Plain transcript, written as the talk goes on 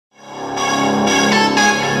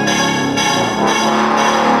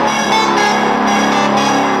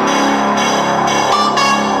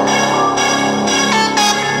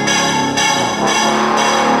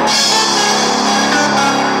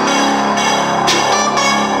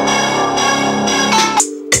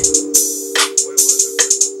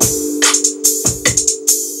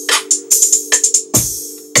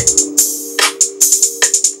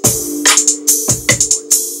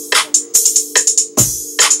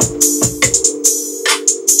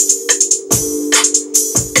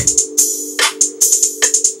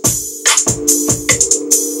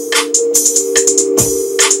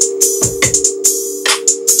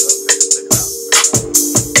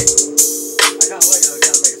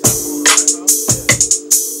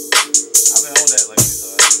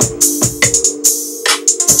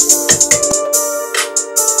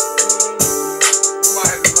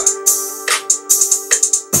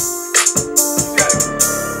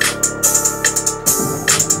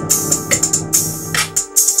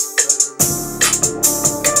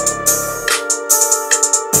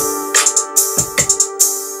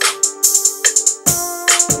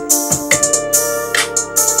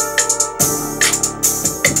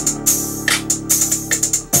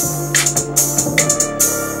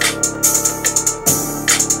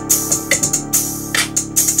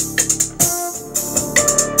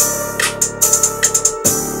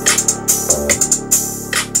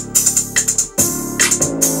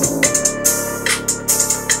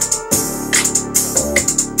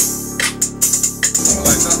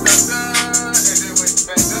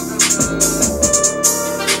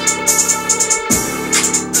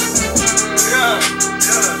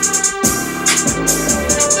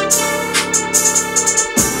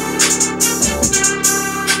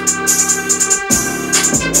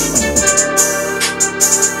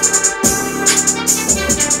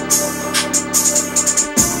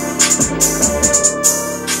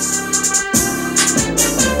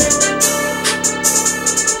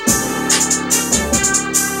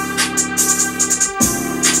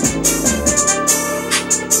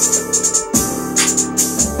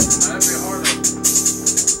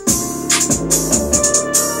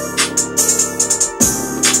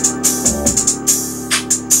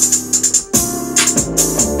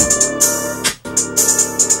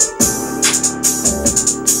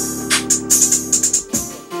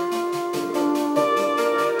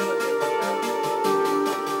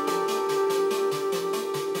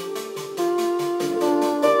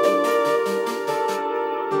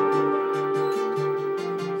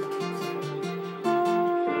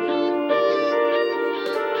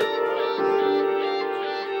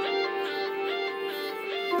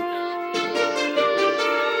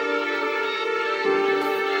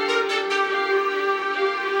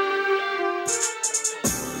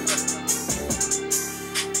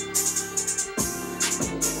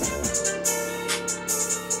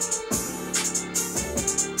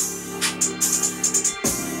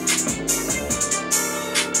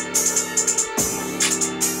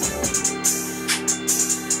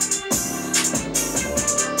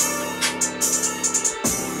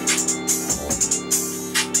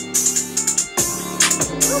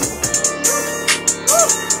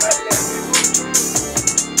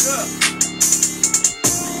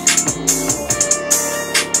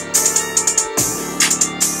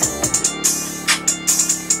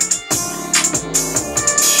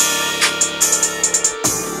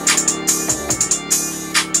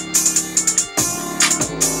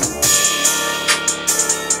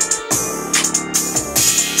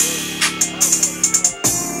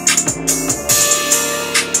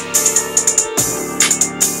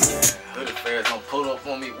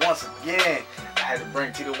on me once again. I had to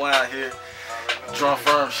bring Tito Wine out here. Drum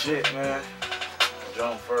Firm shit, man.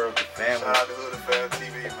 Drum Firm, the family. Shout out to Hood Affair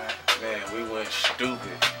TV, man. Man, we went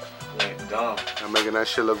stupid. Went dumb. Y'all making that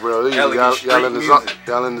shit look real easy. Y'all in the music.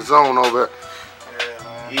 y'all in the zone over there. Yeah,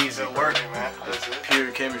 man. Easy. It's working, man. That's it.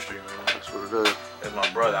 Pure chemistry, man. That's what it is. That's my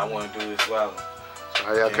brother. I want to do this well. So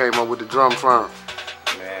how y'all came up with the Drum Firm?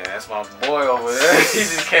 Man, that's my boy over there. He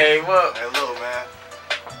just came up. Hey, look, man.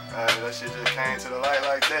 That shit just came to the light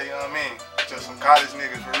like that, you know what I mean? Just some college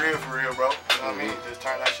niggas for real, bro. You know what I mean? Just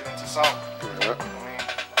turn that shit into something. Yeah. You know what I mean?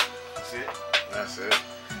 That's it. That's it.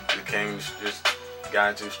 Just got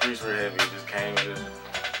into the streets real heavy. Just came to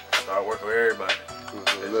start working with everybody.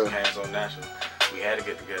 It just came so natural. We had to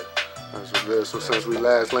get together. That's what it is. So since we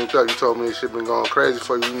last linked up, you told me this shit been going crazy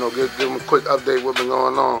for you. You know, give them a quick update what been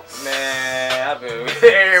going on. Man,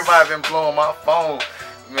 everybody been blowing my phone.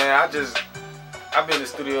 Man, I've been in the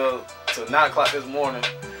studio till 9 o'clock this morning.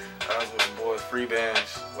 I was with the boys Free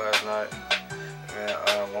Bands last night.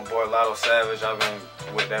 And my boy Lotto Savage, I've been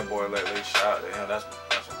with that boy lately. Shout out to him. That's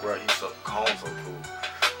my bro. He's so calm, so cool.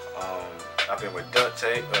 I've been with Duct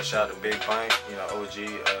Tape. Shout out to Big Bank. You know, OG.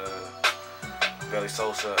 Belly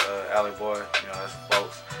Sosa, Alley Boy. You know, that's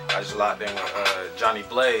folks. I just locked in with Johnny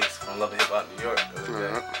Blaze from Love and Hip Hop New York the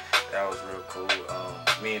other day. That was real cool.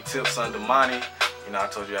 Me and Tip Sundamani. You know, I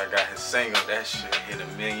told you I got his single. That shit hit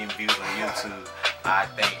 1 million views on YouTube. I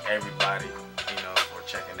thank everybody, you know, for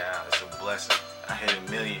checking that out. It's a blessing. I hit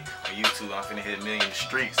 1 million on YouTube. I'm finna hit 1 million in the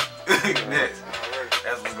streets. Next.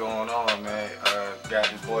 That's what's going on, man. Got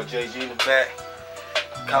this boy JG in the back.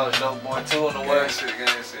 College Dope Boy 2 on the way.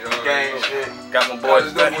 Gang shit. Got my boy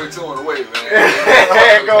College Dope Boy 2 on the way, man.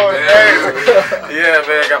 Yeah,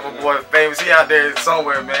 man. Got my boy Famous. He out there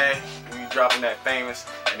somewhere, man. We dropping that Famous.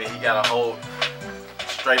 And then he got a whole,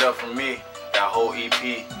 straight up from me, got a whole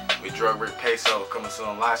EP with Drug Rich Peso coming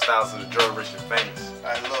soon. Lifestyles of the Drug Rich and Famous.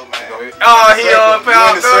 Hey, look, man. Oh, he on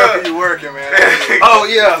the you working, man. Oh,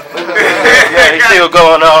 yeah. Yeah, it's still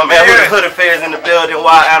going on, man. With the Hood Affairs in the building,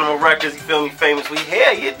 Wild Animal Records, you feel me, Famous. We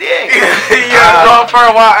here, you dig? Yeah, Drum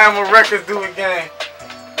Firm, Wild Animal Records, do it gang.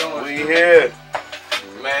 We here.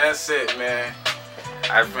 Man, that's it, man.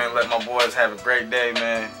 I just want to let my boys have a great day,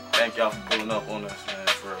 man. Thank y'all for pulling up on us, man.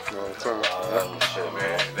 For real. Shit,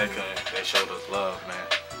 man. They showed us love, man.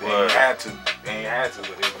 They ain't had to,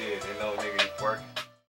 but they did. They know niggas working.